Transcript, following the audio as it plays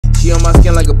She on my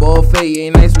skin like a ball fade.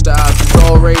 Ain't nice with the options,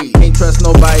 all raid. Can't trust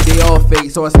nobody, they all fake.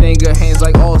 So I stay in good hands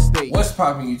like Allstate. What's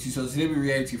poppin' YouTube? So today we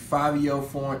react to Fivio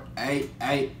Foreign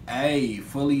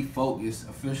fully focused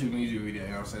official music video. You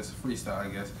know what I'm saying? It's a freestyle, I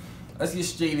guess. Let's get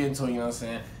straight into it. You know what I'm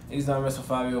saying? Niggas not mess with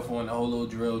Fivio Foreign, the whole little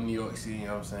drill, New York City. You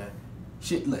know what I'm saying?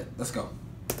 Shit lit. Let's go.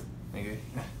 Nigga.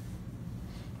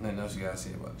 Nothing else you gotta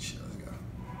say about this shit. Let's go.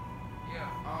 Yeah,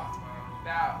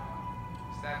 style.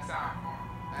 It's that time.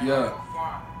 Yeah.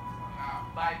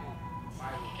 Bible.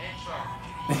 Intro.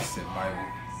 He said Bible.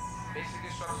 Basic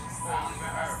instructions before leaving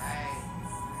Earth.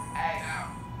 Hey.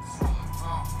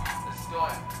 Let's do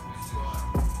it.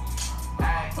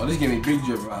 Oh, this give me Big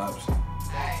Drip vibes.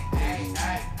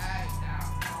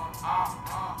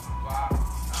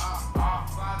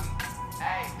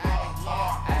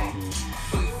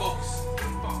 Fully focused.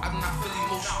 I'm not fully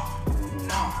emotional.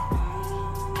 No.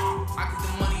 I get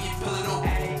the money and pull it over.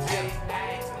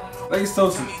 Like it's so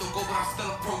lit,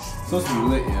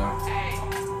 yeah.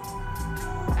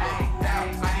 I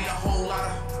need a whole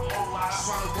lot of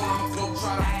swallow going on the globe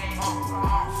trotter.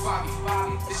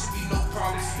 Fivio, there should be no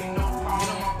problems. Get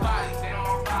on my body.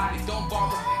 It don't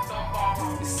bother.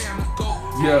 They say I'm the GOAT.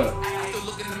 Yeah. I still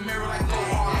look in the mirror like no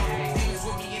harm. Demons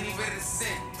with me and they ready to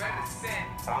sin.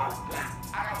 I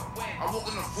walk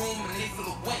in the room and they feel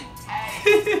the wind.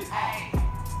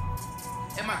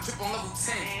 And my drip on level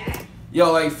 10. Yo,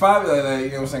 like Fivio, like, you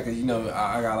know what I'm saying? Cause you know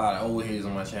I got a lot of old heads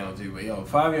on my channel too. But yo,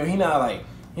 Fivio, he not like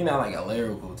a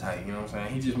lyrical type. You know what I'm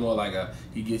saying? He just more like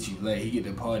he gets you lit. He get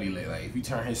the party lit. Like if you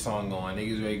turn his song on,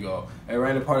 niggas ready to go.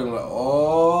 Everybody in the party like,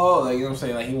 oh, like you know what I'm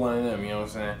saying? Like he one of them. You know what I'm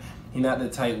saying? He not the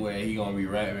type where he gonna be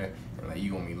rapping and like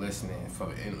you gonna be listening for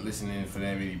that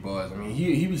many bars. I mean,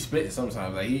 he be spitting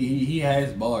sometimes. Like he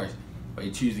has bars, but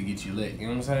he choose to get you lit. You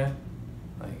know what I'm saying?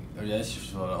 Like, that's just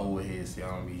for the old heads,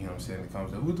 y'all don't be, you know what I'm saying, the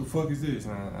comments like, what the fuck is this?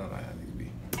 I don't know how they be.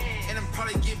 And I'm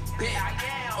probably get bent,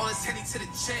 all this Henny to the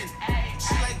chin.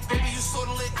 She like, baby, you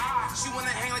sorta lit. She wanna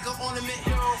hang like an ornament.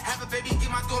 Have a baby, get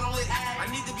my daughter lit. I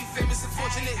need to be famous and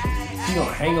fortunate. She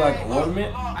gonna hang like an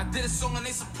ornament? I did a song and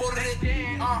they supported it.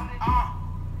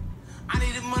 I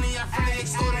needed money, I finally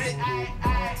extorted it.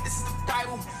 This is the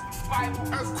Bible.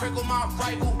 Earthquake on my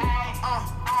rival.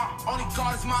 Only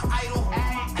God is my idol.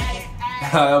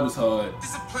 That was hard.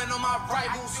 Discipline on my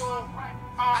rivals.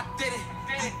 I did it.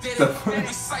 They did it.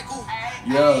 Recycle.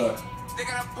 Yeah. They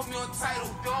gotta put me on title.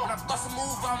 When I bust a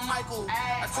move, I'm Michael.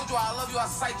 I told you I love you, I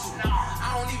cite you.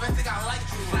 I don't even think I like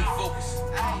you. Fully focused.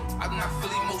 I'm not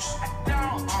fully emotional.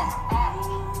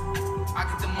 I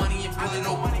get the money and pull it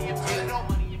over.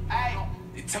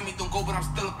 They tell me don't go, but I'm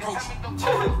still approaching.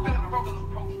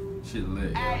 Shit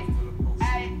lit, yeah.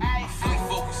 I'm fully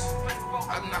focused.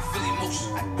 I'm not fully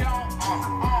emotional.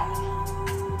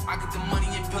 I get the money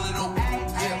and pull it over.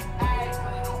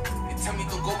 They tell me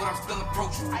don't go, but I'm still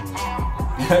approaching.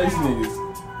 These niggas.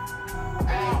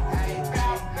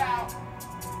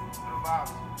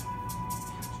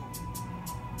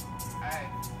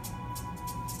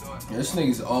 Yeah, this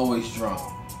nigga's always drunk.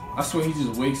 I swear he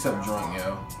just wakes up drunk,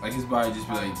 yo. Like his body just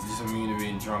be like, just immune to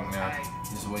being drunk now. He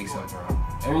just wakes up drunk.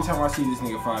 Every time I see this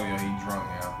nigga Fivio, he drunk,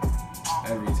 yo.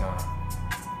 Every time.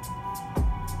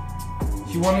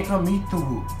 She wanna come meet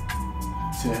too.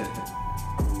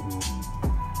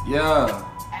 Yeah.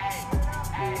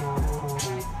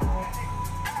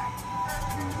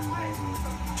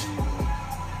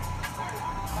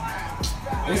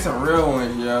 It's some real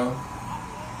ones, yo.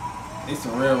 It's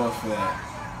some real ones for that.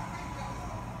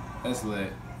 That's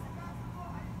lit.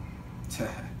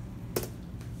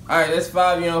 Alright, that's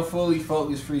Fivio fully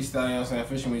focused freestyle, you know what I'm saying?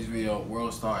 Official music video,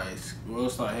 World Star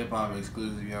Hip Hop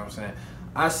exclusive, you know what I'm saying?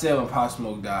 I said when Pop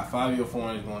Smoke died, Fivio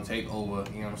Foreign is gonna take over,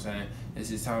 you know what I'm saying? It's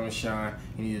his time to shine.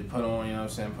 He needs to put on, you know what I'm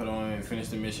saying, put on and finish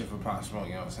the mission for Pop Smoke,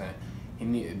 you know what I'm saying? He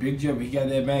need Big Drip, he got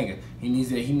that banger. He needs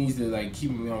to like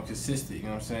keep him consistent, you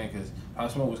know what I'm saying? Cause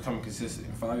Pop Smoke was coming consistent.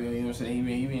 And Fivio, you know what I'm saying,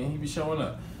 he be showing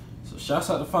up. So shouts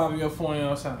out to Fivio Foreign, you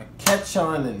know what I'm saying? Catch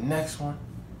y'all in the next one.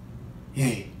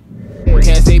 Yeah.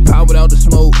 Can't say pop without the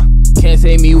smoke. Can't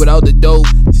say me without the dope.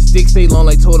 Sticks stay long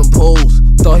like totem poles.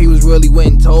 Thought he was really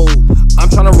went told. I'm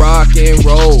tryna rock and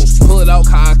roll. Pull it out,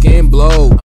 cock and blow.